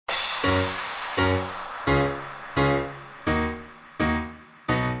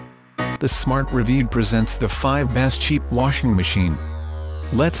The Smart Review presents the 5 best cheap washing machine.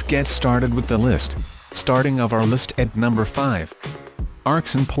 Let's get started with the list. Starting of our list at number 5.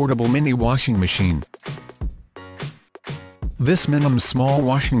 Arxon Portable Mini Washing Machine. This minimum small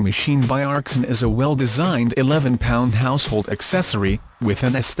washing machine by Arxon is a well-designed 11-pound household accessory, with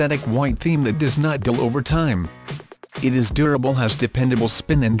an aesthetic white theme that does not dull over time. It is durable, has dependable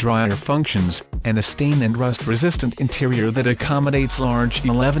spin and dryer functions, and a stain and rust-resistant interior that accommodates large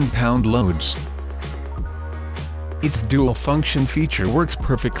 11-pound loads. Its dual-function feature works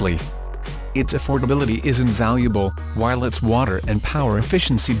perfectly. Its affordability is invaluable, while its water and power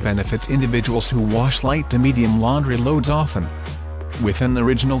efficiency benefits individuals who wash light to medium laundry loads often. With an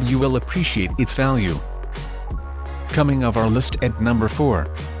original, you will appreciate its value. Coming of our list at number 4.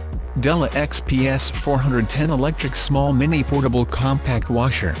 Della XPS 410 Electric Small Mini Portable Compact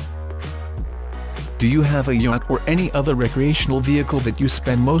Washer. Do you have a yacht or any other recreational vehicle that you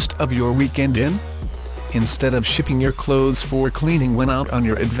spend most of your weekend in? Instead of shipping your clothes for cleaning when out on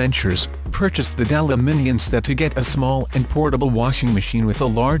your adventures, purchase the Della Mini instead to get a small and portable washing machine with a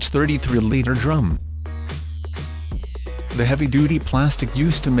large 33-liter drum. The heavy-duty plastic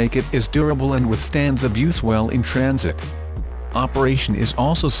used to make it is durable and withstands abuse well in transit. Operation is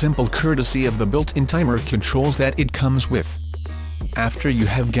also simple courtesy of the built-in timer controls that it comes with. After you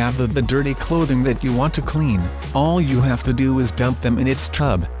have gathered the dirty clothing that you want to clean, all you have to do is dump them in its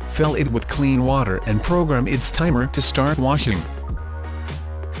tub, fill it with clean water and program its timer to start washing.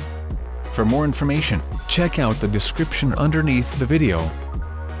 For more information, check out the description underneath the video.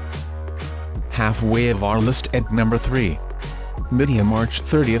 Halfway of our list at number 3. Midea March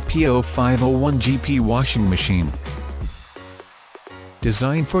 30 P0501 GP Washing Machine.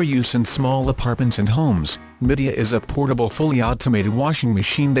 Designed for use in small apartments and homes, Midea is a portable fully automated washing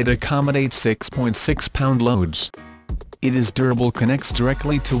machine that accommodates 6.6-pound loads. It is durable, connects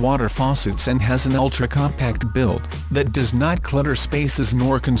directly to water faucets and has an ultra-compact build that does not clutter spaces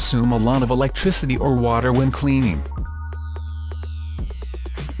nor consume a lot of electricity or water when cleaning.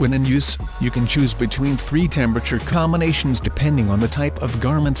 When in use, you can choose between 3 temperature combinations depending on the type of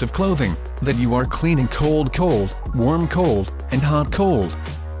garments of clothing that you are cleaning: cold cold, warm cold, and hot cold.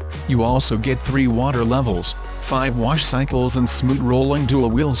 You also get 3 water levels, 5 wash cycles and smooth rolling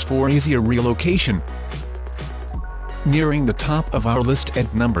dual wheels for easier relocation. Nearing the top of our list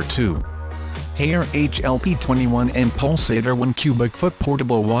at number 2. Haier HLP21M Pulsator 1 cubic foot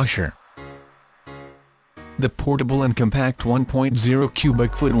Portable Washer. The portable and compact 1.0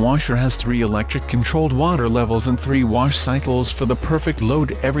 cubic foot washer has 3 electric-controlled water levels and 3 wash cycles for the perfect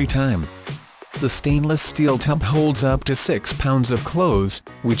load every time. The stainless steel tub holds up to 6 pounds of clothes,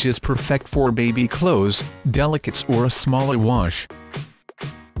 which is perfect for baby clothes, delicates or a smaller wash.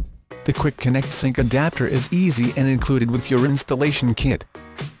 The Quick Connect Sync adapter is easy and included with your installation kit.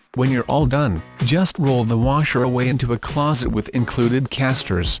 When you're all done, just roll the washer away into a closet with included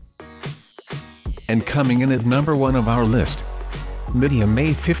casters. And coming in at number 1 of our list. Midea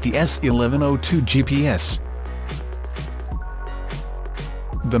May 50S 1102 GPS.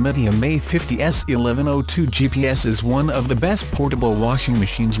 The Midea May 50S 1102 GPS is one of the best portable washing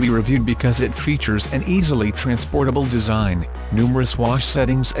machines we reviewed because it features an easily transportable design, numerous wash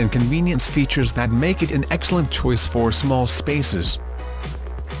settings and convenience features that make it an excellent choice for small spaces.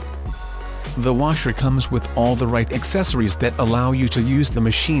 The washer comes with all the right accessories that allow you to use the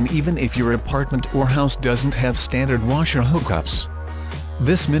machine even if your apartment or house doesn't have standard washer hookups.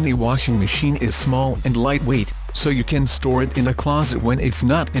 This mini washing machine is small and lightweight, so you can store it in a closet when it's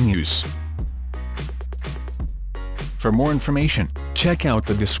not in use. For more information, check out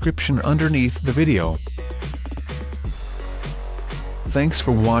the description underneath the video. Thanks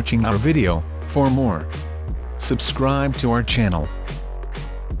for watching our video. For more, subscribe to our channel.